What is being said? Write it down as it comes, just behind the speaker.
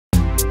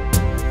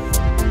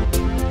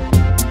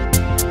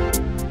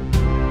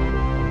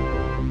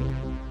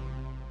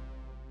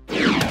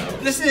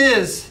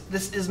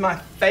this is my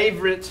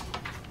favorite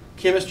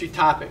chemistry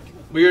topic.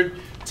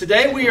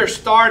 Today we are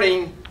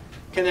starting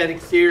kinetic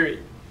theory.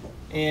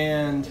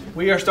 And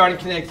we are starting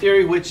kinetic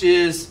theory, which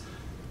is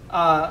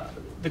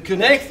the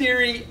kinetic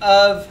theory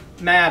of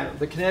matter.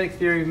 The kinetic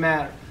theory of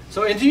matter.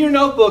 So into your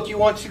notebook, you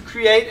want to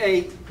create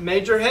a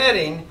major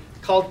heading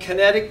called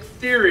kinetic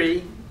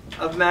theory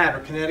of matter.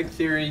 Kinetic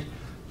theory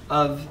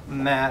of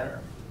matter.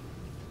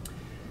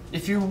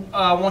 If you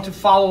want to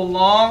follow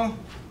along,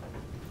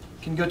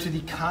 you can go to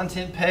the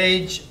content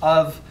page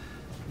of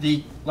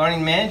the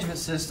Learning Management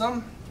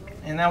System,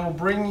 and that will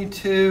bring you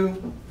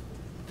to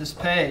this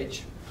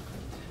page.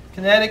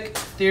 Kinetic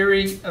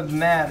theory of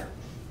matter.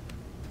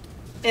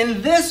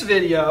 In this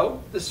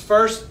video, this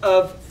first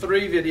of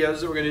 3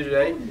 videos that we're going to do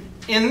today,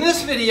 in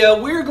this video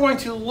we're going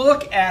to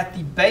look at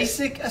the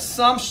basic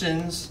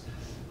assumptions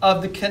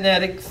of the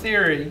kinetic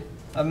theory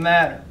of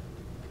matter.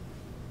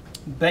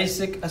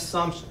 Basic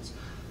assumptions.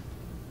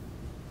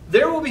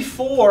 There will be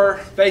 4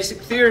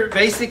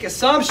 basic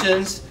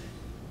assumptions,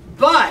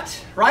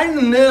 but right in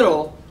the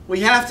middle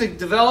we have to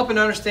develop an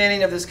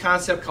understanding of this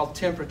concept called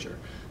temperature.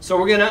 So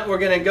we're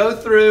gonna go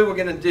through. We're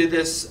gonna do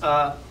this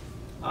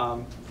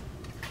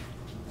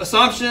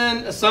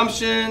assumption,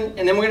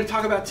 and then we're gonna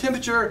talk about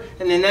temperature,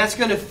 and then that's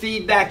gonna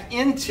feed back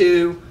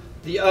into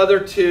the other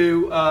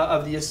 2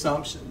 of the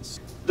assumptions.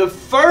 The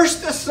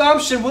first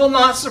assumption will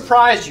not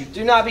surprise you.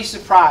 Do not be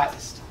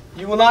surprised.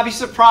 You will not be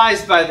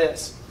surprised by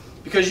this,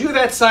 because you've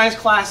had science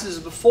classes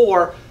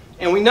before,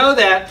 and we know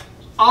that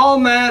all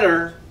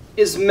matter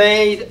is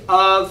made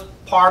of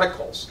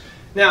particles.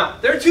 Now,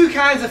 there are 2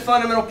 kinds of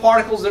fundamental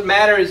particles that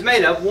matter is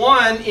made of.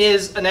 One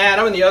is an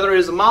atom and the other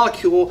is a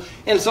molecule.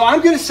 And so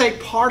I'm going to say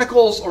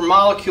particles or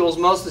molecules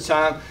most of the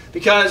time,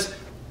 because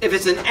if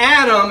it's an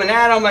atom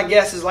I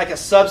guess is like a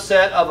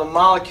subset of a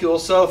molecule.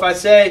 So if I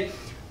say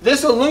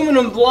this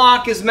aluminum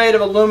block is made of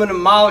aluminum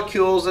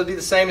molecules, that'd be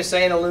the same as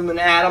saying aluminum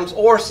atoms,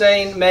 or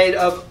saying made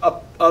of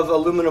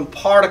aluminum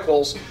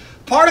particles.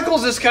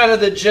 Particles is kind of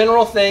the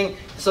general thing.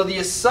 So the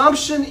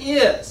assumption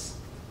is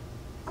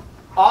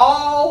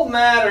all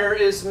matter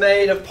is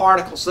made of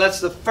particles. So that's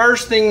the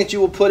first thing that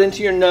you will put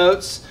into your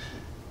notes.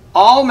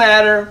 All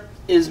matter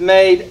is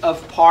made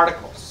of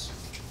particles.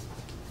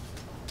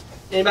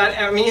 Anybody?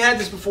 I mean, you had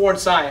this before in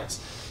science.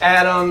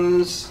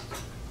 Atoms,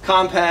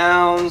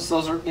 compounds,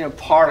 those are,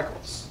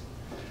 particles.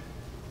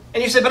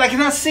 And you say, but I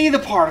cannot see the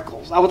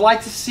particles. I would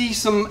like to see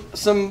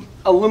some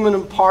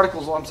aluminum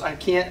particles. Well, I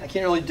can't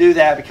really do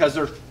that because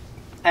they're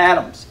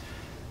atoms.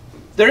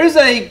 There is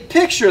a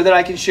picture that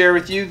I can share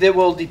with you that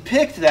will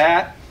depict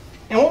that.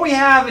 And what we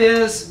have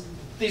is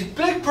these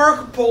big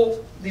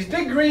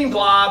green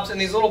blobs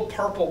and these little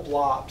purple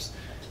blobs.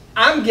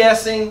 I'm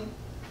guessing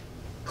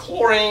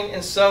chlorine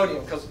and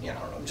sodium, because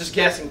I'm just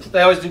guessing.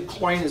 They always do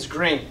chlorine as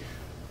green.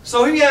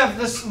 So here you have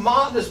this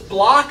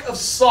block of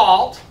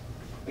salt.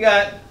 We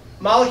got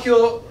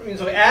molecule,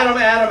 so atom,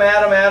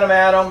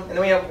 and then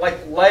we have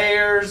like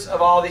layers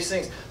of all these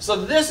things.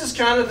 So this is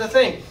kind of the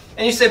thing.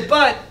 And you say,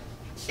 but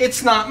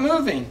it's not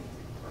moving.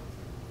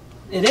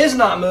 It is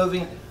not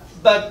moving,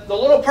 but the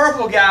little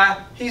purple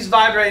guy, he's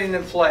vibrating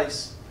in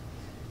place.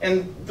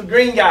 And the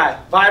green guy,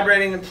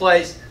 vibrating in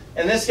place.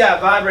 And this guy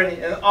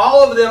vibrating, and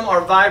all of them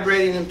are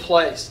vibrating in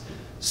place.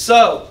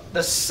 So,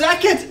 the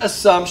second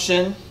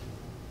assumption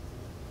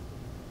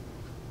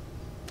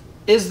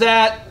is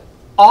that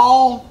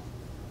all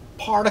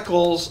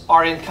particles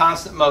are in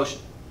constant motion.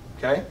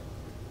 Okay?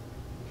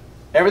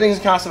 Everything's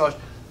in constant motion.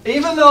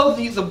 Even though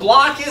the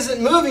block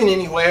isn't moving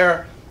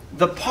anywhere,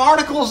 the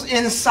particles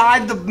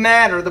inside the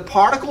matter, the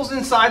particles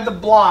inside the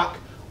block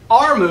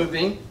are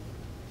moving,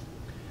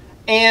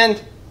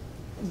 and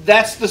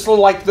that's this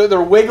little, like,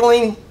 they're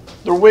wiggling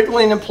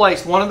in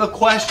place. One of the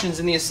questions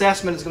in the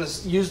assessment is going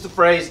to use the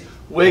phrase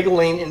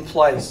wiggling in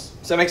place.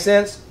 Does that make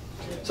sense?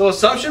 So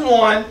assumption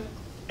 1,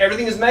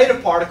 everything is made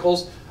of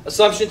particles.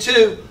 Assumption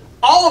 2,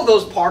 all of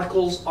those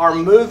particles are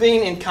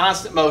moving in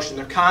constant motion.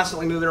 They're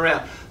constantly moving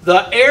around.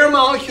 The air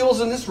molecules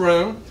in this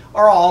room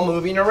are all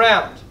moving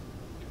around.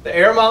 The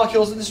air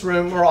molecules in this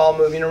room are all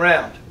moving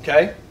around.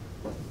 Okay?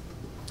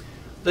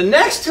 The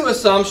next 2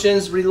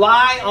 assumptions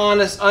rely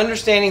on us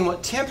understanding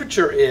what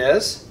temperature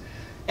is.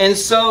 And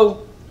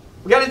so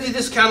we've got to do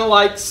this kind of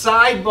like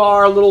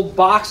sidebar, little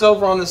box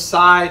over on the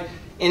side.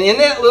 And in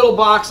that little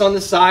box on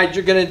the side,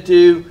 you're going to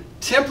do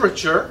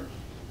temperature.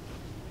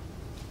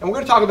 And we're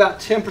going to talk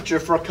about temperature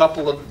for a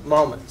couple of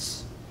moments.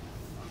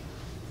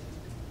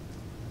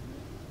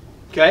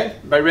 Okay,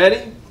 everybody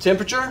ready?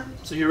 Temperature?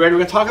 So you're ready? We're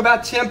going to talk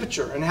about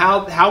temperature and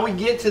how we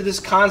get to this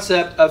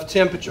concept of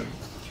temperature.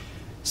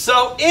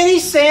 So any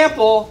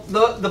sample,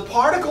 the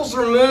particles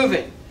are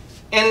moving.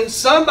 And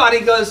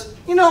somebody goes,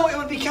 it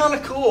would be kind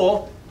of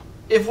cool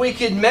if we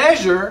could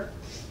measure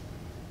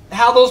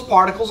how those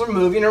particles are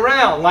moving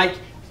around. Like,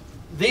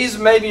 these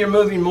maybe are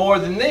moving more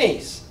than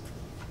these.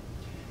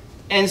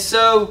 And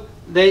so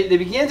they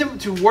begin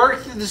to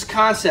work through this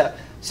concept.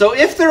 So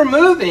if they're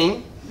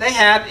moving, they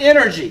have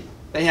energy.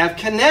 They have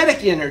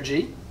kinetic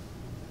energy.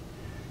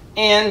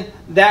 And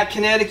that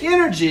kinetic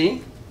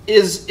energy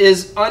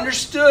is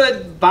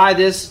understood by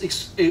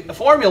this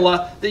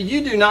formula that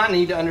you do not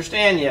need to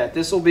understand yet.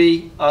 This will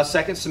be a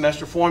second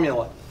semester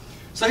formula.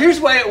 So here's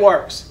the way it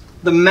works.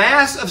 The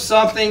mass of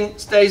something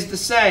stays the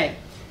same.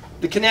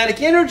 The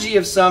kinetic energy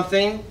of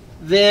something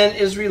then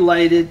is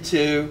related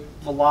to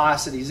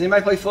velocity. Does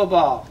anybody play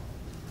football?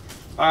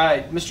 All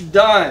right, Mr.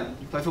 Dunn,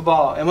 you play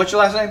football. And what's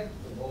your last name?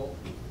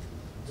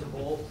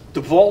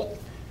 DeVolt.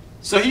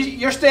 So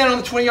you're standing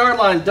on the 20-yard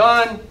line.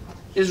 Dunn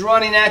is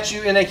running at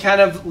you in a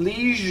kind of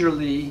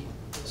leisurely,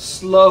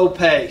 slow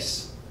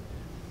pace.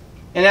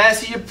 And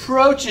as he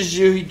approaches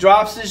you, he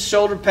drops his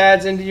shoulder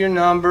pads into your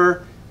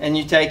number, and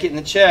you take it in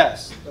the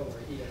chest.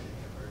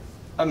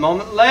 A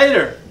moment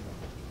later,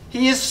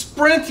 he is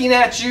sprinting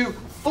at you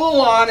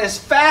full on as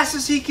fast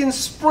as he can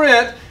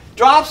sprint,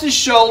 drops his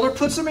shoulder,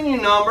 puts them in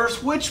your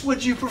numbers. Which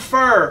would you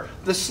prefer?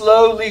 The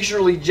slow,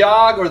 leisurely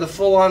jog or the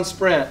full-on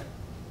sprint?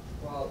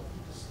 Well,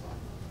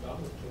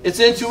 it's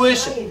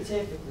intuition.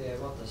 Scientifically, I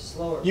want the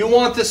slower. You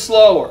want the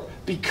slower.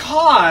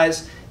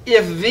 Because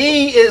if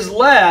V is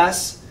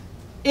less,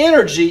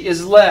 energy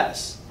is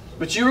less.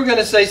 But you were going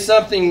to say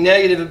something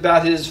negative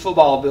about his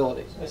football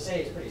ability. I was going to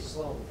say he's pretty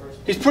slow in the first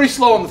place. He's pretty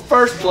slow in the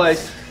first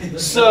place.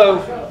 So,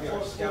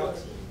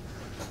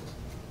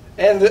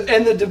 and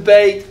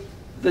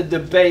the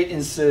debate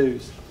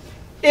ensues.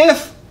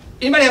 If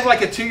anybody have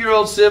like a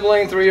 2-year-old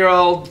sibling,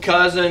 3-year-old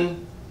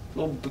cousin,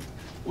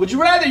 would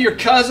you rather your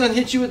cousin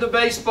hit you with a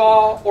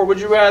baseball, or would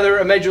you rather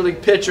a major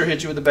league pitcher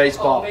hit you with a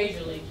baseball? Oh,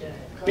 major league.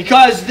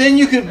 Because then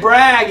you could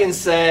brag and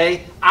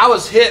say, I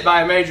was hit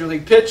by a major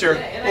league pitcher.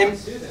 Yeah,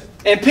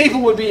 and people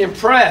would be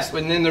impressed.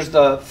 And then there's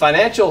the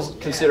financial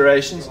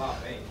considerations.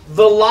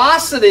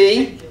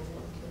 Velocity,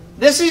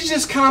 this is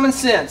just common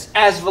sense.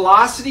 As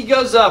velocity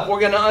goes up,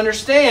 we're going to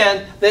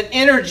understand that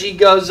energy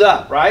goes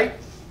up, right?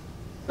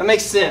 That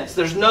makes sense.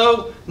 There's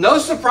no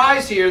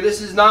surprise here.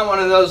 This is not one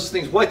of those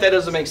things, wait, that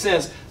doesn't make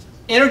sense.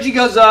 Energy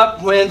goes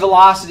up when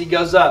velocity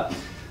goes up.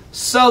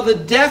 So the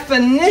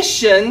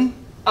definition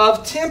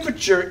of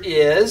temperature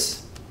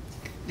is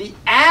the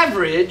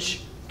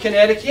average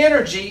kinetic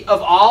energy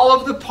of all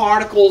of the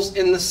particles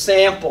in the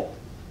sample.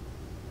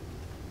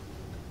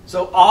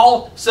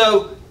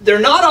 So they're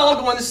not all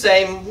going the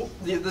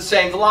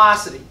same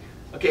velocity.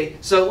 Okay,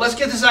 so let's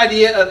get this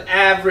idea of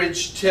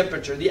average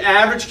temperature, the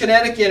average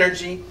kinetic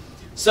energy.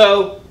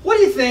 So what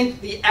do you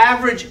think the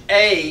average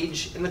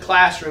age in the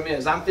classroom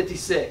is? I'm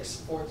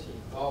 56. 14.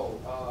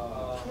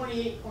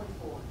 28.4.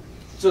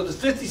 So the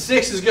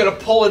 56 is going to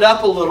pull it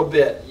up a little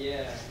bit.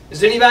 Yeah.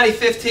 Is anybody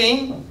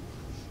 15?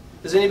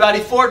 Is anybody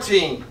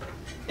 14?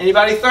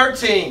 Anybody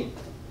 13?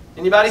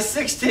 Anybody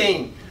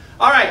 16?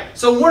 All right,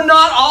 so we're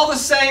not all the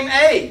same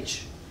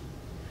age.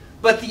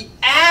 But the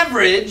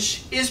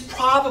average is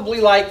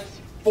probably like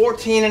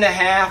 14 and a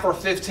half or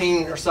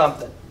 15 or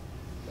something.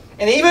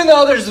 And even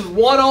though there's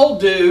one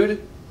old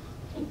dude,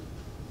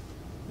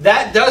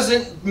 that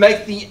doesn't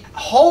make the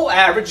whole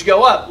average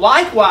go up.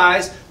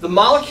 Likewise, the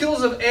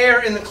molecules of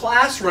air in the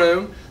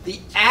classroom, the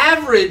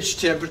average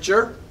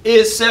temperature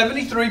is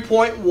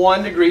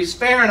 73.1 degrees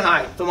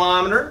Fahrenheit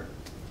thermometer.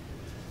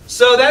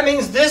 So that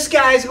means this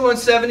guy's going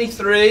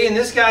 73, and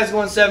this guy's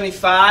going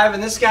 75,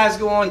 and this guy's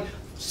going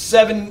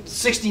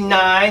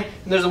 69,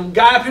 and there's a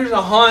guy up here who's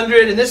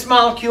 100, and this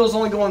molecule is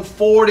only going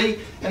 40,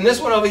 and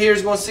this one over here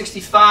is going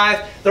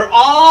 65. They're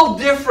all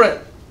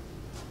different.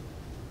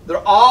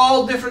 They're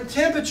all different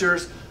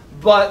temperatures,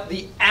 but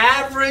the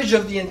average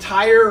of the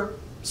entire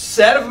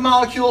set of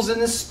molecules in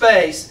this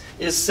space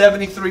is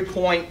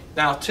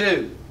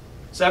 73.2.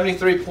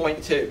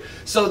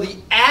 So the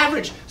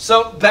average,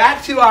 so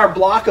back to our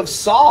block of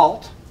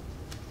salt.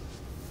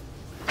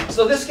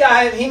 So this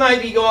guy, he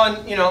might be going,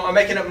 I'm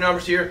making up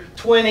numbers here,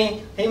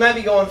 20. He might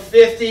be going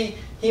 50.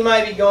 He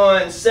might be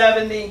going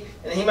 70.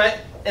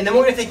 And then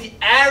we're going to take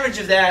the average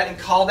of that and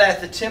call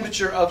that the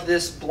temperature of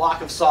this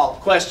block of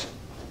salt. Question?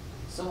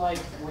 So like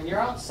when you're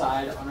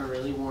outside on a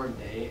really warm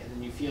day and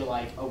then you feel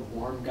like a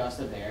warm gust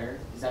of air,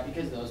 is that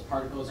because those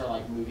particles are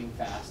like moving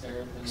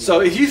faster?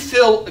 So if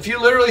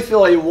you literally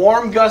feel a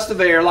warm gust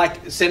of air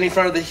like sitting in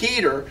front of the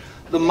heater,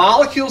 the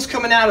molecules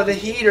coming out of the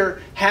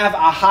heater have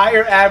a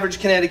higher average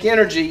kinetic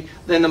energy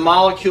than the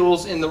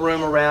molecules in the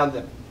room around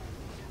them.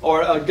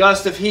 Or a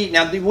gust of heat.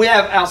 Now we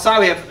have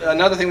outside, we have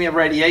another thing, we have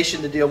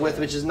radiation to deal with,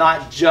 which is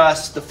not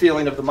just the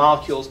feeling of the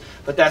molecules,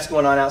 but that's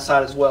going on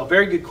outside as well.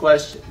 Very good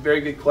question. Very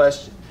good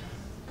question.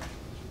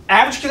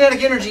 Average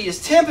kinetic energy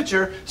is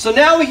temperature, so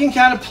now we can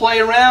kind of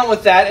play around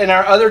with that in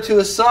our other two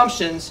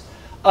assumptions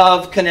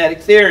of kinetic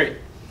theory.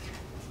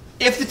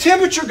 If the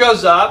temperature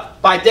goes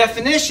up, by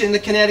definition, the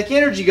kinetic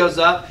energy goes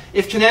up.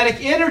 If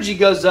kinetic energy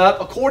goes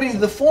up, according to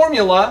the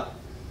formula,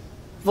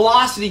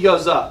 velocity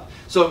goes up.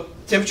 So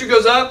temperature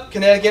goes up,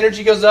 kinetic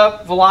energy goes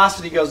up,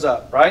 velocity goes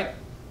up, right?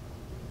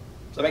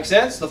 Does that make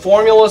sense? The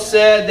formula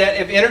said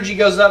that if energy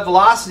goes up,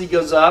 velocity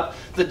goes up.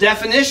 The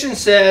definition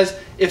says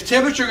if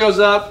temperature goes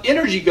up,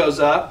 energy goes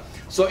up.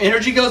 So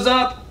energy goes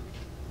up,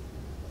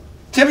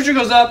 temperature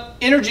goes up,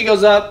 energy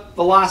goes up,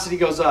 velocity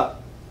goes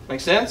up.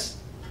 Make sense?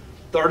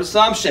 Third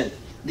assumption.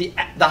 The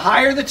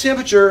higher the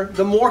temperature,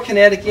 the more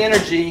kinetic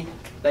energy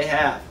they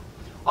have.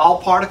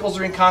 All particles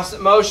are in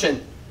constant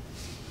motion.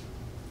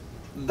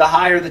 The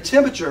higher the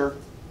temperature,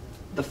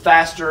 the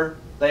faster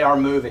they are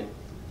moving.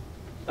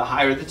 The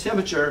higher the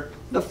temperature,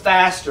 the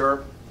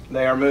faster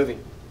they are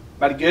moving.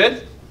 Everybody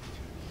good?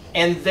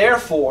 And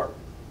therefore,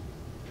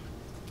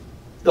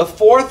 the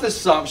fourth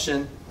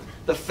assumption,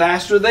 the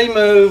faster they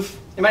move.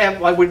 Anybody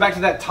have, like, we're back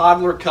to that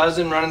toddler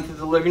cousin running through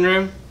the living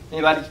room?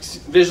 Anybody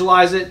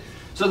visualize it?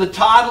 So the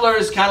toddler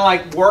is kind of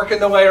like working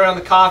their way around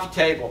the coffee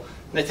table.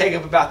 And they take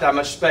up about that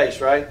much space,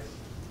 right?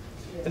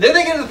 And then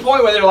they get to the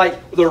point where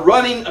they're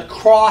running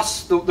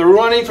across, they're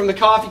running from the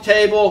coffee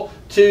table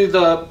to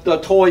the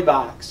toy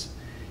box.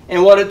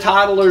 And what do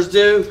toddlers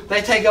do?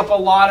 They take up a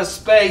lot of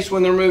space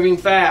when they're moving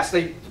fast.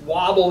 They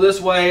wobble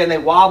this way and they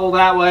wobble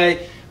that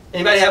way.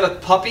 Anybody have a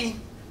puppy?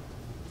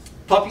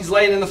 Puppy's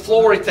laying in the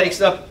floor, he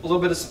takes up a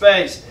little bit of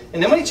space.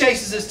 And then when he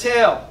chases his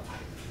tail,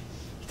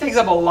 he takes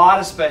up a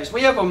lot of space.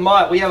 We have a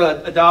mutt. We have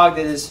a dog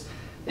that is,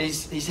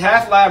 he's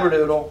half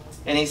Labradoodle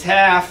and he's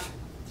half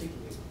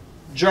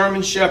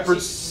German Shepherd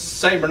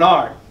Saint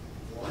Bernard.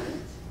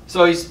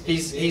 So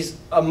he's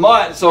a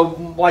mutt.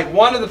 So like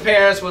one of the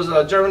parents was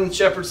a German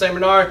Shepherd Saint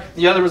Bernard,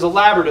 the other was a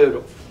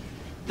Labradoodle.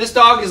 This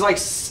dog is like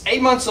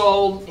 8 months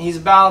old. He's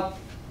probably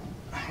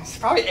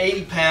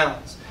 80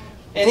 pounds.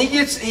 And he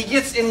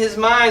gets in his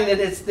mind that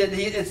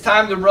it's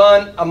time to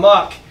run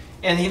amok.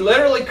 And he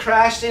literally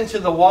crashed into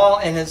the wall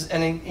and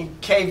he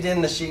caved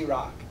in the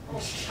sheetrock. Oh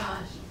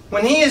gosh.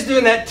 When he is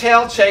doing that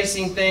tail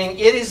chasing thing,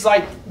 it is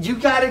like, you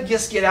got to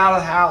just get out of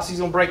the house. He's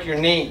going to break your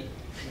knee.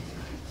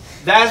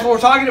 That's what we're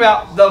talking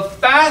about. The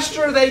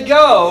faster they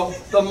go,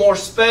 the more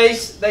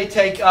space they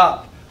take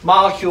up.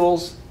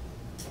 Molecules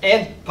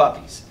and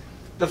puppies.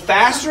 The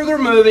faster they're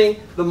moving,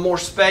 the more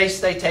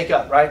space they take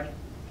up, right?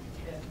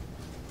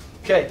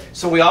 Okay,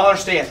 so we all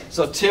understand.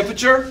 So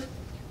temperature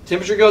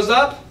goes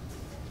up,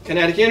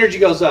 kinetic energy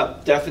goes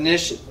up.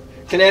 Definition.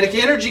 Kinetic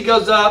energy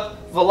goes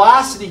up,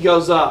 velocity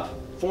goes up.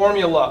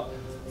 Formula.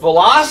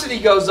 Velocity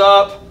goes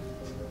up,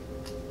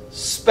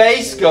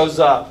 space goes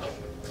up.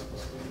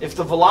 If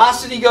the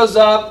velocity goes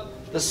up,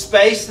 the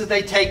space that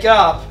they take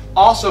up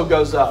also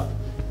goes up.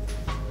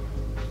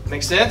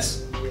 Make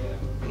sense?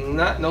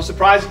 Yeah. No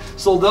surprise.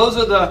 So those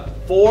are the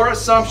 4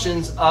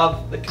 assumptions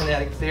of the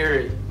kinetic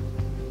theory.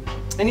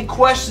 Any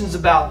questions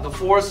about the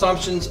 4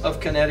 assumptions of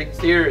kinetic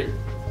theory?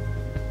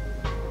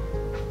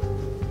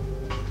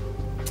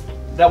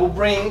 That will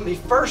bring the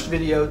first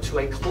video to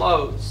a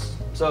close.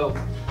 So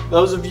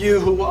those of you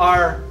who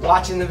are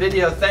watching the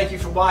video, thank you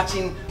for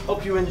watching.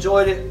 Hope you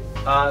enjoyed it.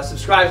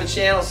 Subscribe to the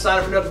channel, sign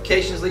up for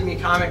notifications, leave me a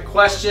comment,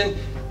 question.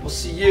 We'll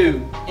see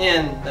you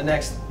in the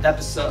next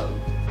episode.